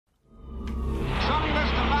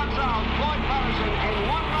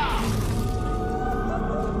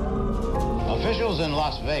in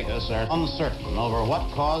Las Vegas are uncertain over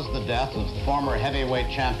what caused the death of former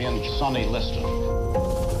heavyweight champion Sonny Liston.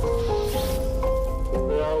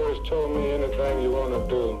 They always told me anything you want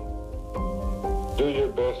to do your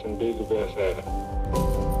best and be the best at it.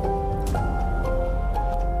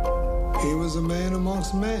 He was a man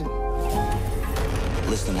amongst men.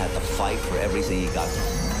 Liston had to fight for everything he got.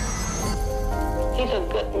 He's a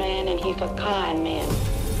good man and he's a kind man.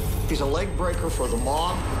 He's a leg breaker for the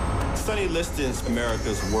mob. Sonny Liston's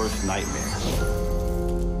America's worst nightmare.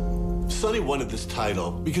 Sonny wanted this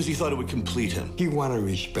title because he thought it would complete him. He wanted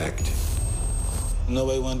respect.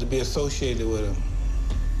 Nobody wanted to be associated with him.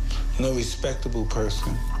 No respectable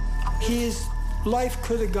person. His life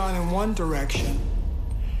could have gone in one direction.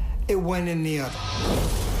 It went in the other.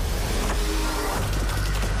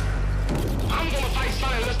 I'm gonna fight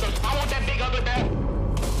Sonny Liston. I want that big ugly man.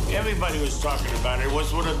 Everybody was talking about it. It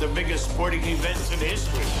was one of the biggest sporting events in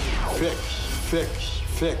history. Fix.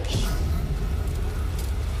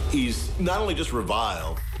 He's not only just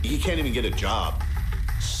reviled, he can't even get a job.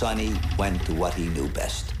 Sonny went to what he knew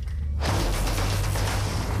best.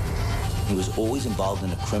 He was always involved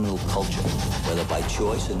in a criminal culture, whether by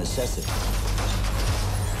choice or necessity.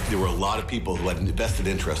 There were a lot of people who had an vested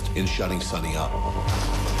interest in shutting Sonny up.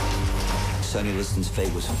 Sonny Liston's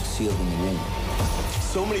fate was sealed in the womb.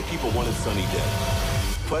 So many people wanted Sonny dead.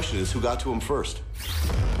 The question is, who got to him first?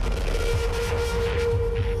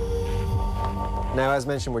 Now, as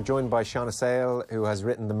mentioned, we're joined by Shaun Assael, who has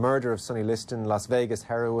written The Murder of Sonny Liston, Las Vegas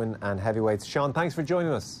Heroin and Heavyweights. Shaun, thanks for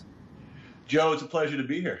joining us. Joe, it's a pleasure to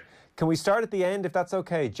be here. Can we start at the end, if that's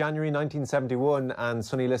okay? January 1971 and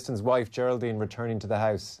Sonny Liston's wife, Geraldine, returning to the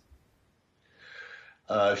house.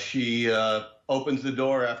 She opens the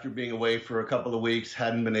door after being away for a couple of weeks,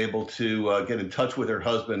 hadn't been able to get in touch with her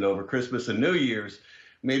husband over Christmas and New Year's.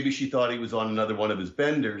 Maybe she thought he was on another one of his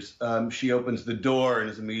benders. She opens the door and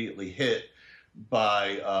is immediately hit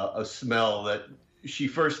by a smell that she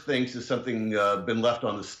first thinks is something been left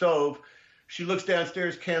on the stove. She looks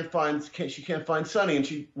downstairs, she can't find Sonny, and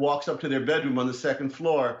she walks up to their bedroom on the second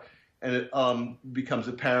floor, and it becomes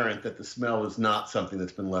apparent that the smell is not something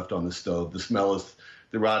that's been left on the stove. The smell is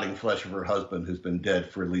the rotting flesh of her husband, who's been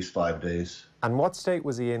dead for at least 5 days. And what state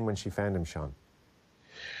was he in when she found him, Shaun?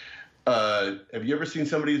 Have you ever seen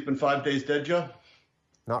somebody who's been 5 days dead, Joe?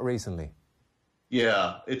 Not recently.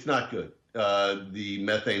 Yeah, it's not good. The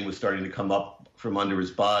methane was starting to come up from under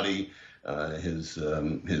his body. His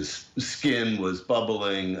skin was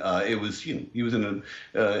bubbling. It was, he was in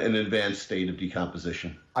an advanced state of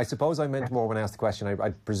decomposition. I suppose I meant more when I asked the question. I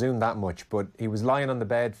presume that much, but he was lying on the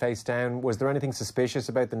bed face down. Was there anything suspicious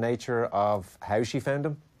about the nature of how she found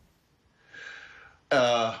him?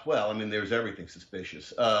 Well, I mean, there's everything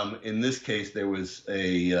suspicious. In this case, there was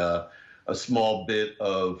a small bit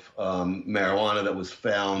of marijuana that was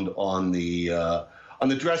found on the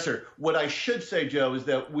dresser. What I should say, Joe, is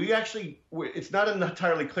that it's not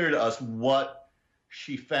entirely clear to us what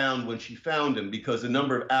she found when she found him, because a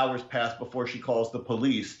number of hours passed before she calls the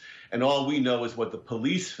police, and all we know is what the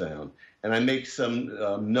police found. And I make some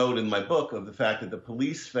note in my book of the fact that the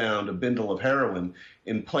police found a bundle of heroin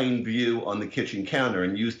in plain view on the kitchen counter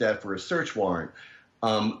and used that for a search warrant.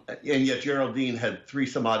 And yet Geraldine had 3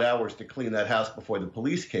 some odd hours to clean that house before the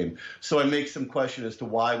police came. So I make some question as to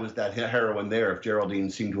why was that heroin there if Geraldine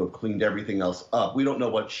seemed to have cleaned everything else up. We don't know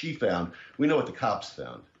what she found. We know what the cops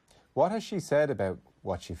found. What has she said about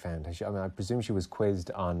what she found? I presume she was quizzed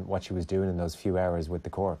on what she was doing in those few hours with the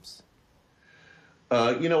corpse.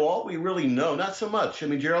 All we really know, not so much. I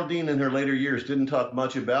mean, Geraldine in her later years didn't talk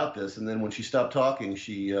much about this. And then when she stopped talking,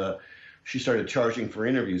 she started charging for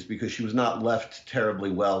interviews because she was not left terribly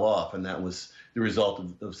well off, and that was the result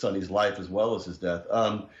of Sonny's life as well as his death.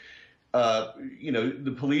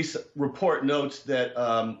 The police report notes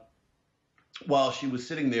that while she was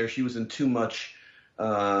sitting there, she was in too much,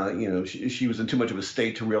 she was in too much of a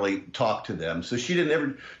state to really talk to them. So she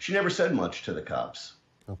never said much to the cops.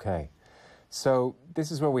 Okay. So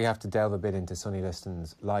this is where we have to delve a bit into Sonny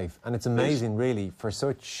Liston's life. And it's amazing, really, for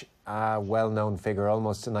such a well-known figure,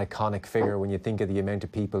 almost an iconic figure, when you think of the amount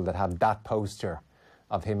of people that have that poster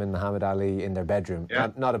of him and Muhammad Ali in their bedroom. Yeah.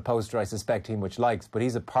 Not a poster I suspect he much likes, but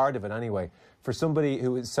he's a part of it anyway. For somebody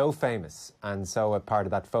who is so famous and so a part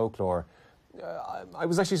of that folklore, I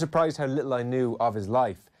was actually surprised how little I knew of his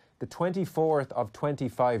life. The 24th of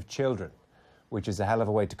 25 children, which is a hell of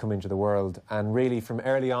a way to come into the world. And really, from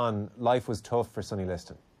early on, life was tough for Sonny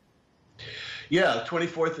Liston. Yeah,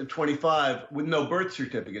 24th and 25 with no birth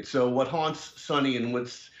certificate. So what haunts Sonny and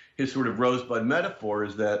what's his sort of rosebud metaphor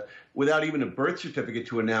is that without even a birth certificate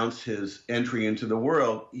to announce his entry into the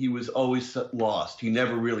world, he was always lost. He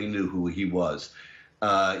never really knew who he was.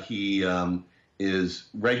 He is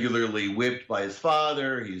regularly whipped by his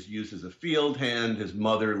father. He's used as a field hand. His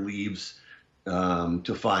mother leaves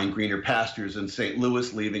to find greener pastures in St.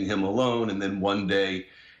 Louis, leaving him alone. And then one day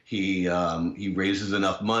he raises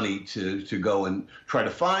enough money to go and try to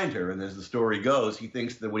find her. And as the story goes, he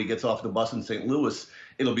thinks that when he gets off the bus in St. Louis,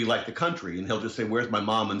 it'll be like the country, and he'll just say, "Where's my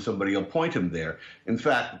mom?" and somebody will point him there. In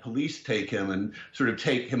fact, the police take him and sort of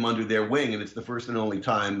take him under their wing, and it's the first and only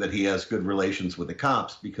time that he has good relations with the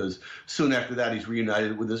cops, because soon after that he's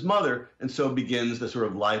reunited with his mother, and so begins the sort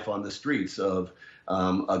of life on the streets of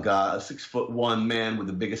a guy, a 6'1" man with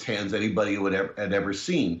the biggest hands anybody had ever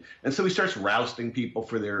seen. And so he starts rousting people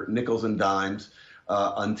for their nickels and dimes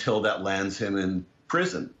until that lands him in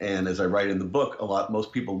prison. And as I write in the book,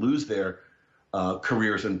 most people lose their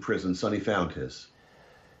careers in prison. Sonny found his.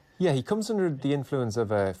 Yeah, he comes under the influence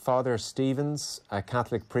of Father Stevens, a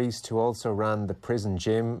Catholic priest who also ran the prison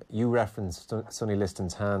gym. You referenced Sonny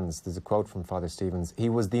Liston's hands. There's a quote from Father Stevens. "He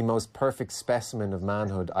was the most perfect specimen of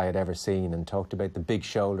manhood I had ever seen," and talked about the big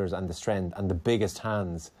shoulders and the strength and the biggest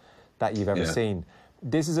hands that you've ever seen.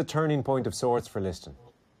 This is a turning point of sorts for Liston.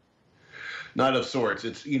 Not of sorts.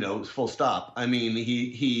 It's, full stop. I mean,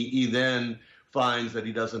 he then finds that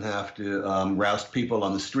he doesn't have to roust people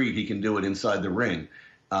on the street. He can do it inside the ring.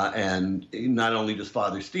 And not only does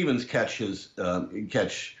Father Stevens see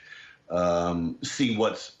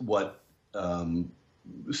what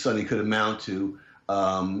Sonny could amount to,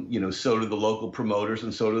 so do the local promoters,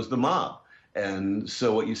 and so does the mob. And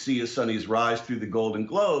so what you see is Sonny's rise through the Golden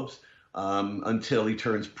Globes until he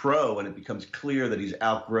turns pro, and it becomes clear that he's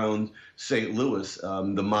outgrown St. Louis.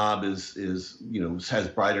 The mob has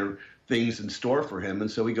brighter things in store for him, and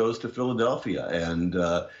so he goes to Philadelphia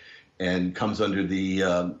and comes under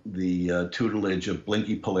the tutelage of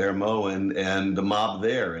Blinky Palermo and the mob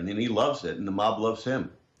there, and he loves it, and the mob loves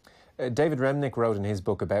him. David Remnick wrote in his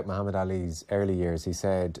book about Muhammad Ali's early years, he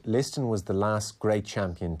said, "Liston was the last great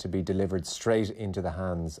champion to be delivered straight into the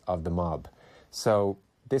hands of the mob." So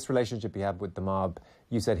this relationship he had with the mob,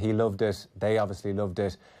 you said he loved it, they obviously loved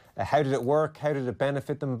it. How did it work? How did it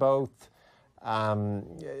benefit them both?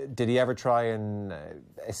 Did he ever try and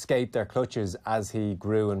escape their clutches as he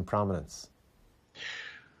grew in prominence?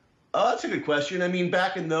 That's a good question. I mean,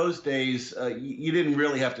 back in those days, you didn't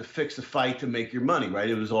really have to fix a fight to make your money, right?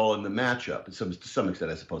 It was all in the matchup. And to some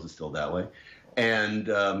extent, I suppose it's still that way. And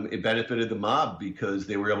it benefited the mob because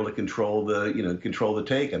they were able to control the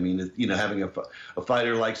take. I mean, having a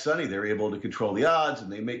fighter like Sonny, they're able to control the odds,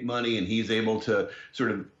 and they make money, and he's able to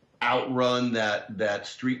sort of outrun that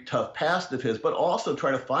street tough past of his, but also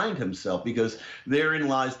try to find himself, because therein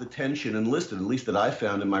lies the tension in Liston, at least that I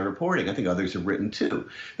found in my reporting. I think others have written too,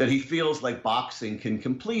 that he feels like boxing can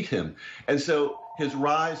complete him. And so his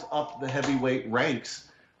rise up the heavyweight ranks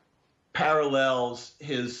parallels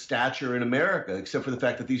his stature in America, except for the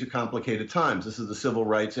fact that these are complicated times. This is the civil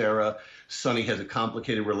rights era. Sonny has a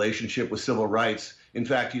complicated relationship with civil rights. In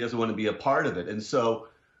fact, he doesn't want to be a part of it. And so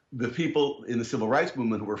the people in the civil rights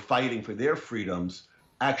movement who were fighting for their freedoms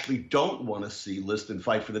actually don't want to see Liston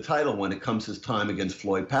fight for the title when it comes his time against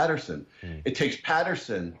Floyd Patterson. It takes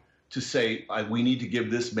Patterson to say, we need to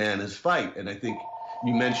give this man his fight. And I think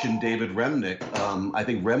you mentioned David Remnick. I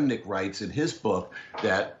think Remnick writes in his book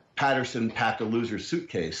that Patterson packed a loser's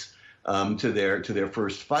suitcase to their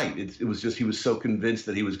first fight. It was just, he was so convinced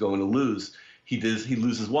that he was going to lose. He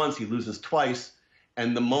loses once, he loses twice.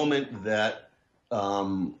 And the moment that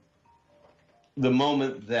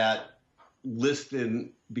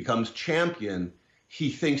Liston becomes champion, he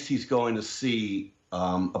thinks he's going to see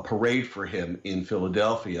a parade for him in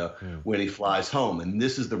Philadelphia when he flies home. And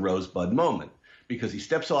this is the Rosebud moment, because he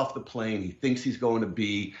steps off the plane, he thinks he's going to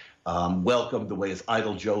be welcomed the way his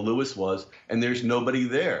idol Joe Louis was, and there's nobody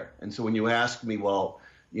there. And so when you ask me, well,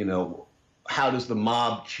 how does the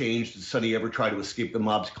mob change? Did Sonny ever try to escape the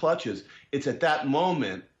mob's clutches? It's at that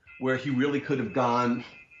moment where he really could have gone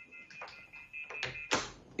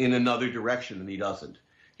in another direction, and he doesn't.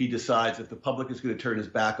 He decides if the public is going to turn his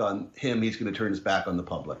back on him, he's going to turn his back on the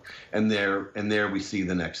public. And there we see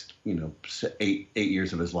the next, 8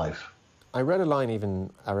 years of his life. I read a line even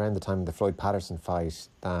around the time of the Floyd Patterson fight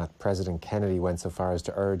that President Kennedy went so far as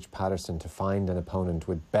to urge Patterson to find an opponent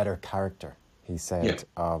with better character, he said,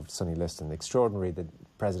 of Sonny Liston. Extraordinary that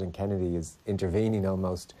President Kennedy is intervening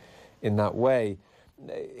almost in that way.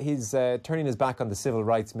 He's turning his back on the civil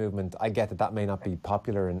rights movement. I get that may not be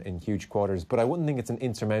popular in huge quarters, but I wouldn't think it's an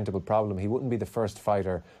insurmountable problem. He wouldn't be the first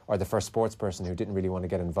fighter or the first sports person who didn't really want to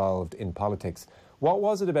get involved in politics. What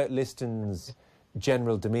was it about Liston's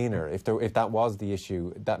general demeanour, if that was the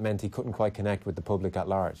issue, that meant he couldn't quite connect with the public at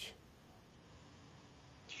large?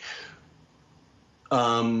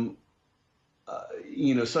 Sonny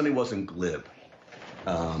wasn't glib.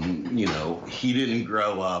 He didn't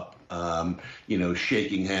grow up,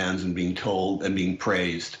 shaking hands and being told and being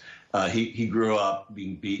praised. He grew up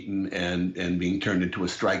being beaten and being turned into a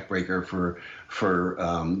strikebreaker for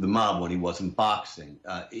the mob when he wasn't boxing.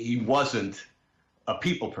 He wasn't a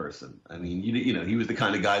people person. I mean, he was the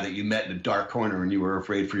kind of guy that you met in a dark corner and you were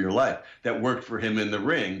afraid for your life. That worked for him in the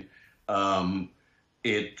ring.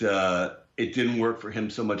 It didn't work for him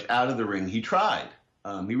so much out of the ring. He tried.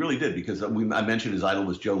 He really did, because I mentioned his idol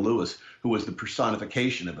was Joe Louis, who was the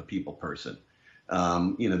personification of a people person.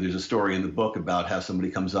 There's a story in the book about how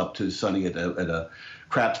somebody comes up to Sonny at a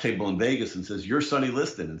craps table in Vegas and says, "You're Sonny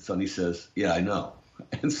Liston," and Sonny says, "Yeah, I know."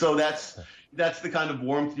 And so that's the kind of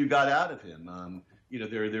warmth you got out of him.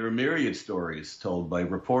 There are myriad stories told by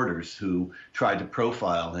reporters who tried to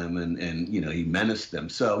profile him, and he menaced them.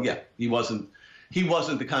 So yeah, he wasn't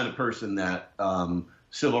the kind of person that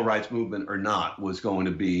civil rights movement or not was going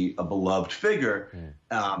to be a beloved figure.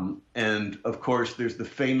 And of course, there's the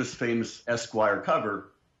famous Esquire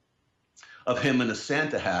cover of him in a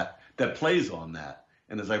Santa hat that plays on that.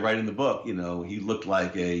 And as I write in the book, he looked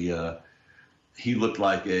like a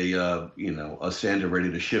Santa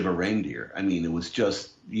ready to shiv a reindeer. I mean, it was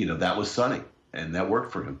just, that was Sonny, and that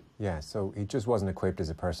worked for him. Yeah, so he just wasn't equipped as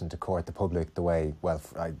a person to court the public the way,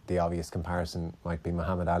 the obvious comparison might be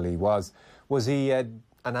Muhammad Ali was. Was he an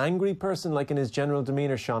angry person, like in his general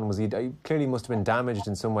demeanour, Shaun? Was he clearly must have been damaged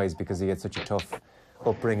in some ways because he had such a tough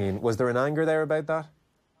upbringing. Was there an anger there about that?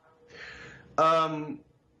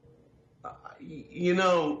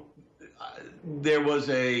 There was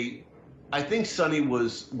I think Sonny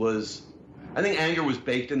I think anger was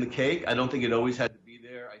baked in the cake. I don't think it always had to be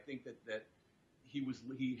there. I think that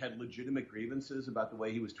he had legitimate grievances about the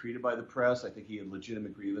way he was treated by the press. I think he had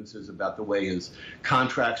legitimate grievances about the way his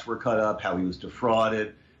contracts were cut up, how he was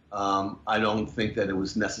defrauded. I don't think that it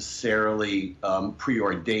was necessarily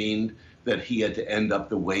preordained that he had to end up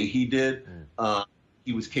the way he did.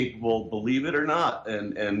 He was capable, believe it or not,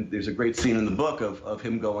 and there's a great scene in the book of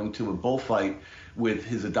him going to a bullfight with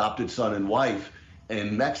his adopted son and wife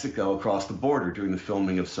in Mexico across the border during the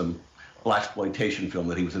filming of some blaxploitation film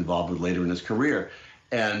that he was involved with later in his career.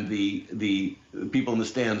 And the people in the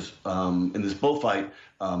stands in this bullfight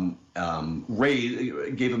gave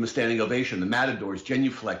him a standing ovation. The matadors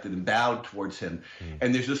genuflected and bowed towards him.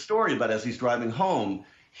 And there's a story about as he's driving home,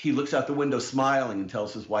 he looks out the window smiling and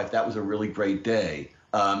tells his wife that was a really great day.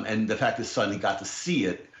 And the fact his son, he got to see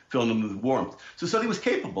it, filled him with warmth. So Sonny was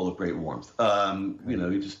capable of great warmth.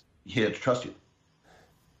 He had to trust you.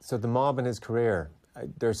 So the mob in his career,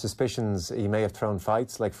 there are suspicions he may have thrown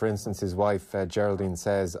fights. Like, for instance, his wife, Geraldine,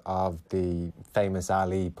 says of the famous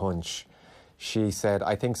Ali punch. She said,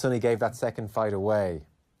 "I think Sonny gave that second fight away,"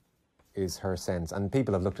 is her sense. And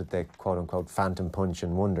people have looked at the quote-unquote phantom punch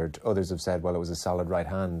and wondered. Others have said, well, it was a solid right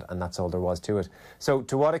hand and that's all there was to it. So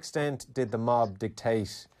to what extent did the mob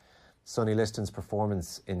dictate Sonny Liston's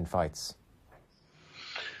performance in fights?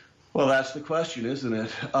 Well, that's the question, isn't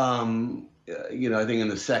it? I think in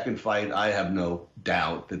the second fight, I have no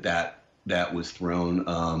doubt that was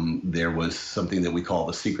thrown. There was something that we call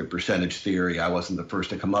the secret percentage theory. I wasn't the first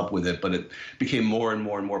to come up with it, but it became more and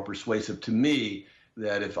more and more persuasive to me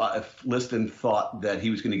that if Liston thought that he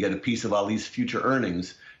was going to get a piece of Ali's future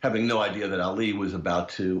earnings, having no idea that Ali was about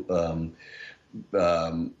to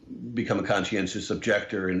become a conscientious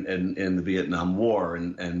objector in the Vietnam War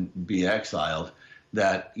and be exiled,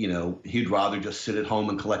 that he'd rather just sit at home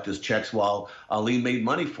and collect his checks while Ali made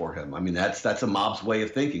money for him. I mean, that's a mob's way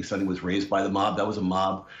of thinking. Sonny was raised by the mob. That was a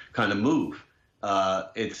mob kind of move.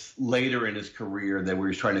 It's later in his career that where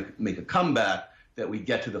he's trying to make a comeback that we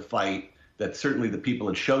get to the fight that certainly the people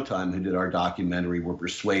at Showtime who did our documentary were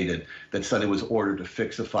persuaded that Sonny was ordered to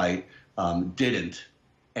fix a fight, didn't.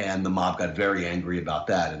 And the mob got very angry about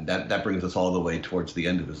that. And that brings us all the way towards the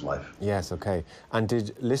end of his life. Yes, okay. And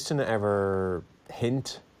did Liston ever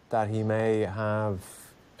hint that he may have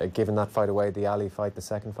given that fight away, the Ali fight, the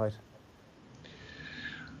second fight?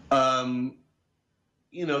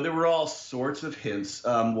 There were all sorts of hints.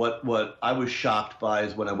 What I was shocked by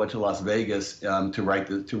is when I went to Las Vegas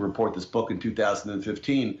to report this book in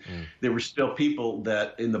 2015, there were still people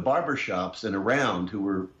that in the barbershops and around who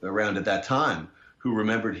were around at that time who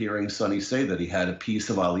remembered hearing Sonny say that he had a piece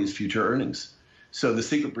of Ali's future earnings. So the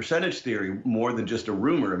secret percentage theory, more than just a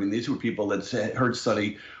rumor, I mean, these were people that heard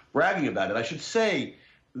Sonny bragging about it. I should say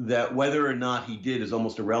that whether or not he did is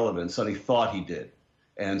almost irrelevant. Sonny thought he did.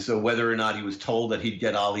 And so whether or not he was told that he'd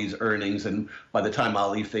get Ali's earnings, and by the time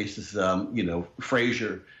Ali faces,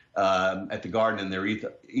 Frazier at the Garden, and they're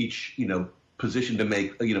each, positioned to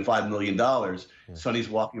make, $5 million. Yeah. Sonny's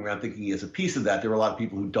walking around thinking he has a piece of that. There are a lot of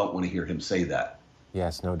people who don't want to hear him say that.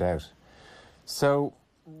 Yes, no doubt. So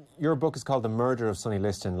your book is called The Murder of Sonny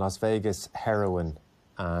Liston, Las Vegas Heroin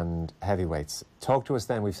and Heavyweights. Talk to us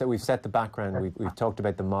then. We've set the background. We've talked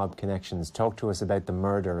about the mob connections. Talk to us about the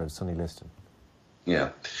murder of Sonny Liston.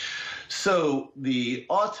 Yeah. So the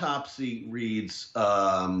autopsy reads,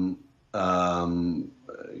 natural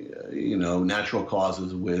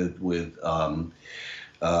causes with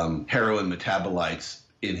heroin metabolites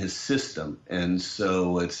in his system. And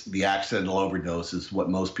so it's the accidental overdose is what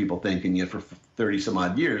most people think. And yet for 30 some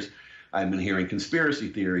odd years, I've been hearing conspiracy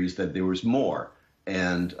theories that there was more.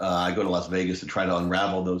 And I go to Las Vegas to try to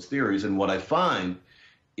unravel those theories. And what I find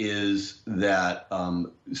is that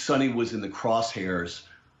Sonny was in the crosshairs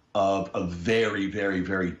of a very, very,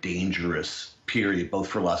 very dangerous period, both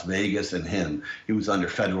for Las Vegas and him. He was under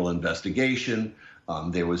federal investigation.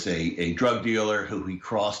 There was a drug dealer who he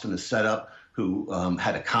crossed in a setup who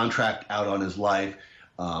had a contract out on his life.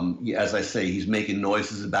 As I say, he's making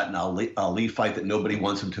noises about an Ali fight that nobody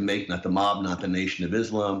wants him to make, not the mob, not the Nation of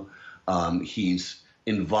Islam. He's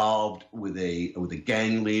involved with a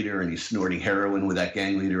gang leader, and he's snorting heroin with that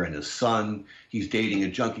gang leader and his son. He's dating a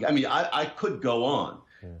junkie. I mean, I could go on.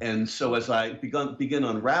 Yeah. And so as I begin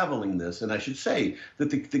unraveling this, and I should say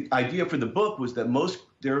that the idea for the book was that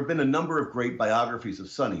there have been a number of great biographies of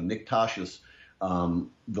Sonny. Nick Tosches,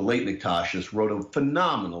 the late Nick Tosches, wrote a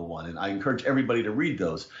phenomenal one, and I encourage everybody to read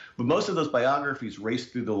those. But most of those biographies race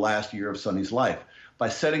through the last year of Sonny's life. By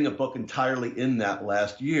setting a book entirely in that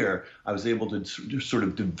last year, I was able to sort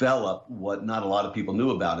of develop what not a lot of people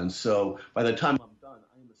knew about. And so by the time I'm done,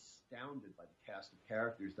 I am astounded by the cast of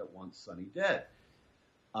characters that want Sonny dead.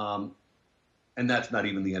 And that's not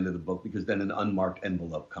even the end of the book, because then an unmarked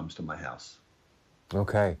envelope comes to my house.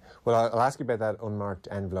 Okay. Well, I'll ask you about that unmarked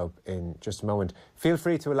envelope in just a moment. Feel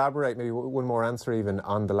free to elaborate, maybe one more answer even,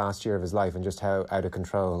 on the last year of his life and just how out of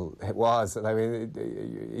control it was. I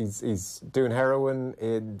mean, he's doing heroin.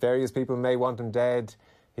 Various people may want him dead.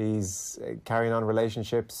 He's carrying on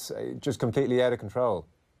relationships, just completely out of control.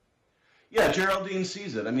 Yeah, Geraldine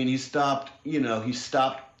sees it. I mean, he stopped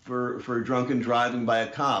for drunken driving by a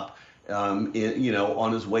cop. On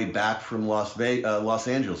his way back from Los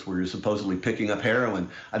Angeles, where he was supposedly picking up heroin.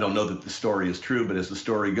 I don't know that the story is true, but as the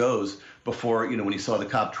story goes, before, when he saw the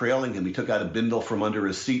cop trailing him, he took out a bindle from under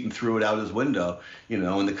his seat and threw it out his window,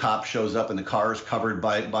 and the cop shows up and the car is covered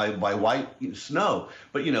by white snow.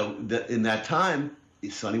 But, in that time,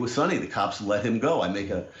 Sonny was Sonny. The cops let him go. I make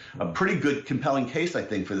a pretty good, compelling case, I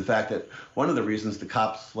think, for the fact that one of the reasons the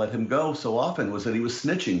cops let him go so often was that he was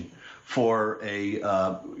snitching for a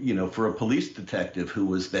police detective who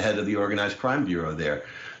was the head of the organized crime bureau there.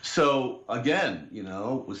 So again,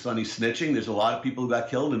 with Sonny snitching, there's a lot of people who got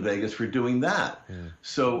killed in Vegas for doing that. Yeah.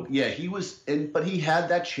 So yeah, but he had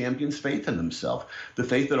that champion's faith in himself, the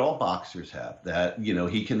faith that all boxers have, that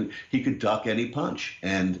he could duck any punch,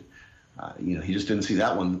 and he just didn't see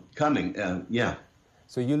that one coming. Yeah.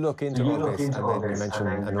 So you look into all this, and then you mention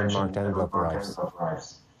an unmarked envelope arrives.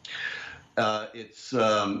 It's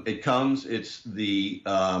the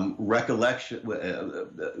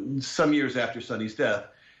recollection. Some years after Sonny's death,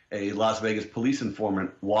 a Las Vegas police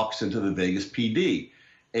informant walks into the Vegas PD.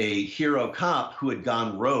 A hero cop who had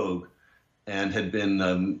gone rogue and had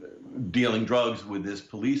been dealing drugs with this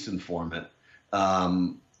police informant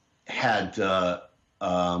had the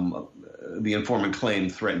informant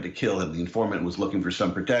claimed threatened to kill him. The informant was looking for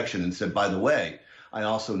some protection and said, "By the way, I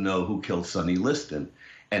also know who killed Sonny Liston."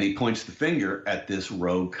 And he points the finger at this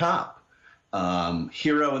rogue cop.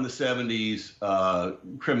 Hero in the 70s,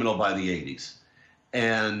 criminal by the 80s.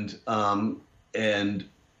 And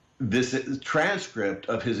this transcript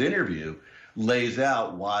of his interview lays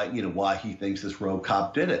out why he thinks this rogue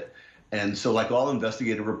cop did it. And so, like all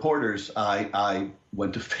investigative reporters, I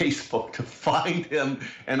went to Facebook to find him,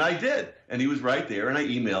 and I did. And he was right there, and I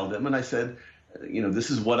emailed him, and I said, this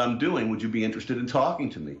is what I'm doing. Would you be interested in talking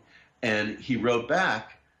to me? And he wrote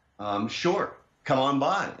back, sure, come on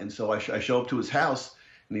by. And so I show up to his house,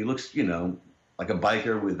 and he looks, like a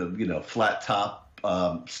biker with a, flat top,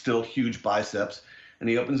 still huge biceps. And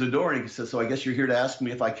he opens the door and he says, "So I guess you're here to ask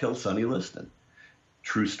me if I killed Sonny Liston."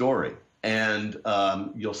 True story. And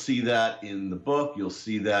you'll see that in the book. You'll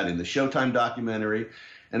see that in the Showtime documentary.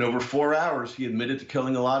 And over 4 hours, he admitted to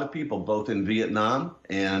killing a lot of people, both in Vietnam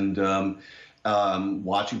and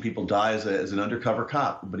watching people die as an undercover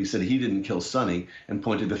cop. But he said he didn't kill Sonny, and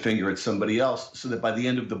pointed the finger at somebody else, so that by the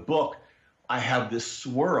end of the book, I have this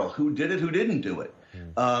swirl. Who did it? Who didn't do it?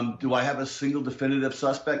 Do I have a single definitive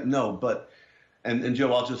suspect? No, but, and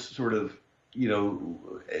Joe, I'll just sort of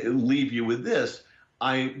leave you with this.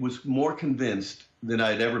 I was more convinced than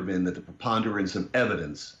I'd ever been that the preponderance of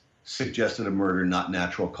evidence suggested a murder, not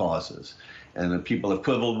natural causes. And people have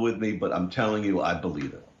quibbled with me, but I'm telling you, I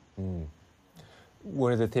believe it. Mm.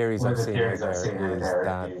 One of the theories I've seen there is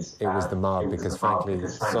that it was the mob because, frankly,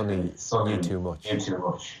 Sonny knew too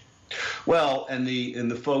much. Well, and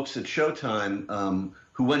the folks at Showtime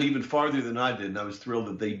who went even farther than I did, and I was thrilled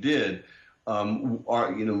that they did,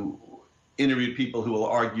 interviewed people who will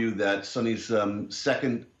argue that Sonny's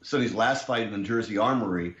last fight in the Jersey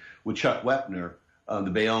Armory with Chuck Wepner,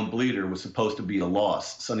 the Bayonne Bleeder, was supposed to be a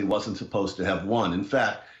loss. Sonny wasn't supposed to have won. In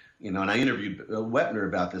fact, and I interviewed Wepner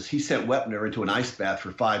about this. He sent Wepner into an ice bath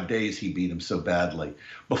for 5 days. He beat him so badly.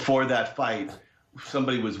 Before that fight,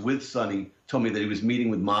 somebody was with Sonny, told me that he was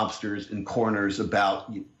meeting with mobsters in corners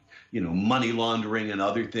about, money laundering and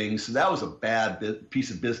other things. So that was a bad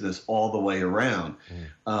piece of business all the way around.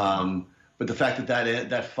 But the fact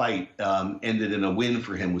that fight ended in a win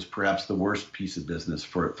for him was perhaps the worst piece of business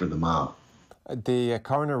for the mob. The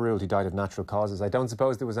coroner ruled he died of natural causes. I don't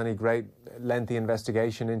suppose there was any great lengthy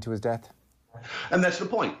investigation into his death? And that's the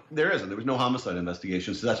point. There isn't. There was no homicide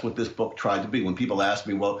investigation. So that's what this book tried to be. When people ask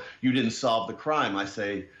me, well, you didn't solve the crime, I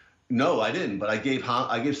say, no, I didn't. But I gave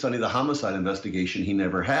Sonny the homicide investigation he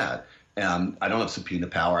never had. I don't have subpoena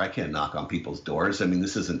power. I can't knock on people's doors. I mean,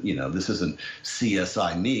 this isn't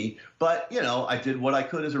CSI me. But, I did what I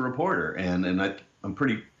could as a reporter. And I'm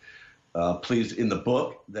pretty pleased in the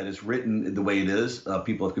book that it's written the way it is.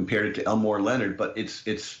 People have compared it to Elmore Leonard, but it's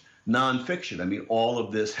nonfiction. I mean, all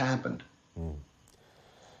of this happened.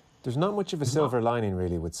 There's not much of a silver lining,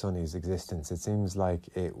 really, with Sonny's existence. It seems like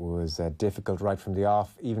it was difficult right from the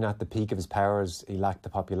off. Even at the peak of his powers, he lacked the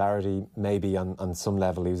popularity. Maybe on some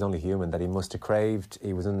level, he was only human, that he must have craved.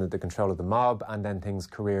 He was under the control of the mob, and then things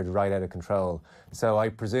careered right out of control. So I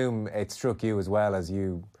presume it struck you as well as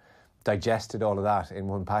you digested all of that in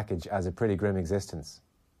one package as a pretty grim existence.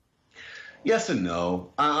 Yes and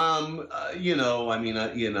no.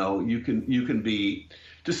 You can be,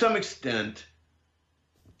 to some extent,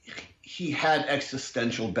 he had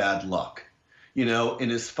existential bad luck. In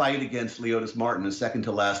his fight against Leotis Martin, his second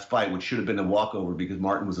to last fight, which should have been a walkover because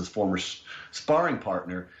Martin was his former sparring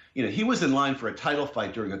partner, he was in line for a title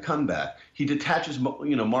fight during a comeback. He detaches,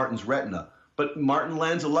 Martin's retina, but Martin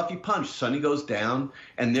lands a lucky punch. Sonny goes down,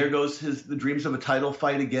 and there goes the dreams of a title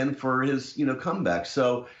fight again for his, comeback.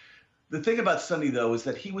 So the thing about Sonny, though, is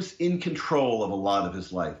that he was in control of a lot of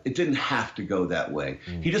his life. It didn't have to go that way.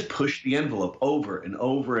 He just pushed the envelope over and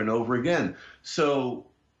over and over again. So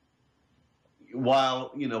while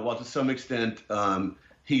to some extent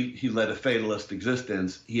he led a fatalist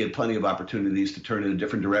existence, he had plenty of opportunities to turn in a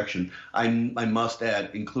different direction. I must add,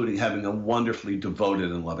 including having a wonderfully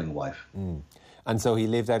devoted and loving wife. And so he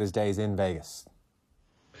lived out his days in Vegas.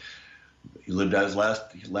 He lived out his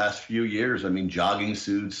last few years. I mean, jogging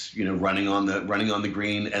suits, running on the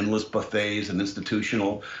green, endless buffets, an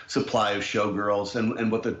institutional supply of showgirls.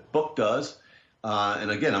 And what the book does, and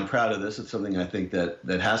again, I'm proud of this. It's something I think that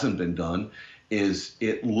hasn't been done. Is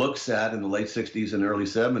it looks at in the late 60s and early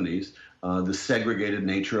 70s the segregated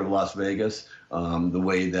nature of Las Vegas, the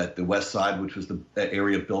way that the West Side, which was the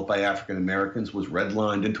area built by African Americans, was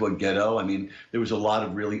redlined into a ghetto. I mean, there was a lot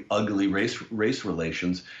of really ugly race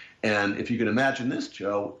relations. And if you can imagine this,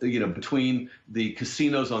 Joe, between the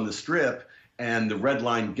casinos on the Strip and the Red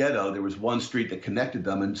Line Ghetto, there was one street that connected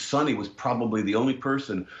them, and Sonny was probably the only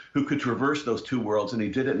person who could traverse those two worlds, and he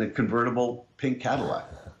did it in a convertible pink Cadillac.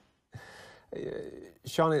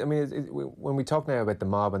 Shaun, I mean, when we talk now about the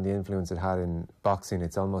mob and the influence it had in boxing,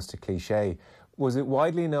 it's almost a cliche. Was it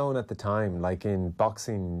widely known at the time, like in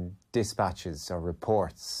boxing dispatches or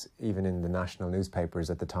reports, even in the national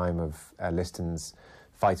newspapers at the time of Liston's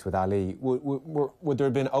fights with Ali, would there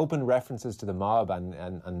have been open references to the mob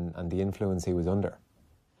and the influence he was under?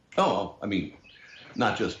 Oh, I mean,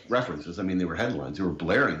 not just references. I mean, they were headlines. They were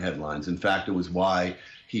blaring headlines. In fact, it was why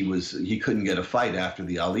he couldn't get a fight after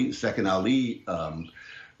the second Ali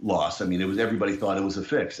loss. I mean, everybody thought it was a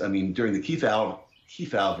fix. I mean, during the Keith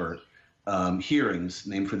Alver hearings,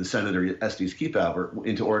 named for the Senator Estes Kefauver,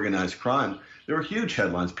 into organized crime, there were huge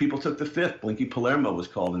headlines. People took the fifth. Blinky Palermo was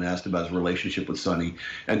called and asked about his relationship with Sonny,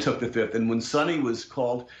 and took the fifth. And when Sonny was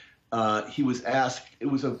called, he was asked. It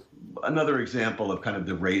was another example of kind of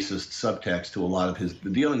the racist subtext to a lot of the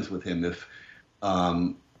dealings with him.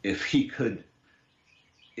 If he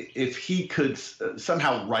could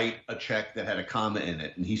somehow write a check that had a comma in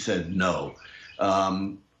it, and he said no.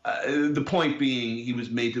 The point being, he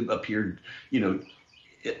was made to appear,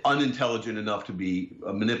 unintelligent enough to be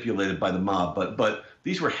manipulated by the mob. But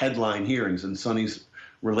these were headline hearings, and Sonny's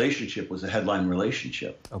relationship was a headline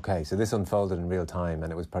relationship. Okay, so this unfolded in real time,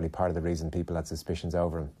 and it was probably part of the reason people had suspicions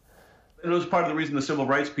over him. And it was part of the reason the civil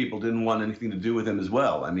rights people didn't want anything to do with him as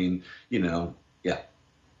well. I mean, you know, yeah.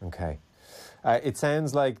 Okay. It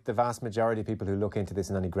sounds like the vast majority of people who look into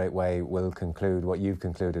this in any great way will conclude what you've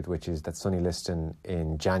concluded, which is that Sonny Liston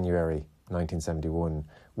in January 1971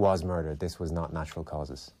 was murdered. This was not natural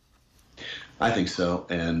causes. I think so.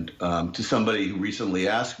 And to somebody who recently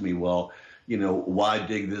asked me, well, you know, why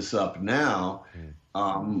dig this up now?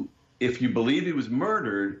 If you believe he was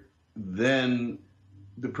murdered, then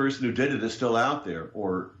the person who did it is still out there,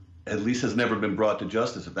 or at least has never been brought to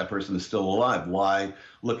justice if that person is still alive. Why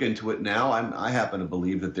look into it now? I happen to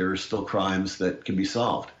believe that there are still crimes that can be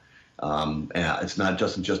solved. It's not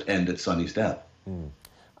just end at Sonny's death.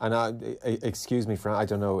 And excuse me, I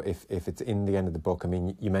don't know if it's in the end of the book. I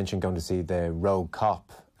mean, you mentioned going to see the rogue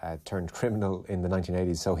cop turned criminal in the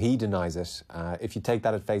 1980s, so he denies it. If you take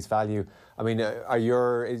that at face value, I mean,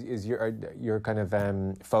 is your kind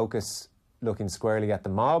of focus looking squarely at the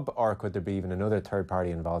mob, or could there be even another third party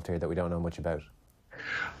involved here that we don't know much about?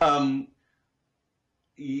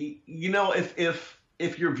 You know,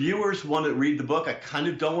 if your viewers want to read the book, I kind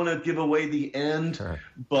of don't want to give away the end, sure.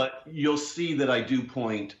 But you'll see that I do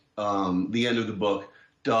point, the end of the book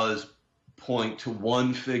does point to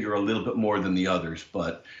one figure a little bit more than the others,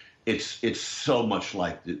 but it's so much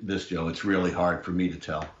like this, Joe. It's really hard for me to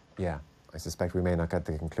tell. Yeah. I suspect we may not get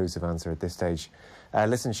the conclusive answer at this stage.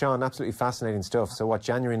 Listen, Shaun, absolutely fascinating stuff. So what,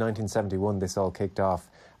 January 1971, this all kicked off.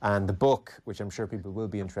 And the book, which I'm sure people will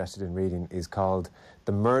be interested in reading, is called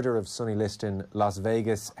The Murder of Sonny Liston, Las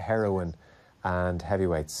Vegas Heroin and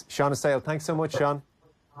Heavyweights. Shaun Assael, thanks so much, Shaun.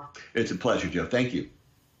 It's a pleasure, Joe. Thank you.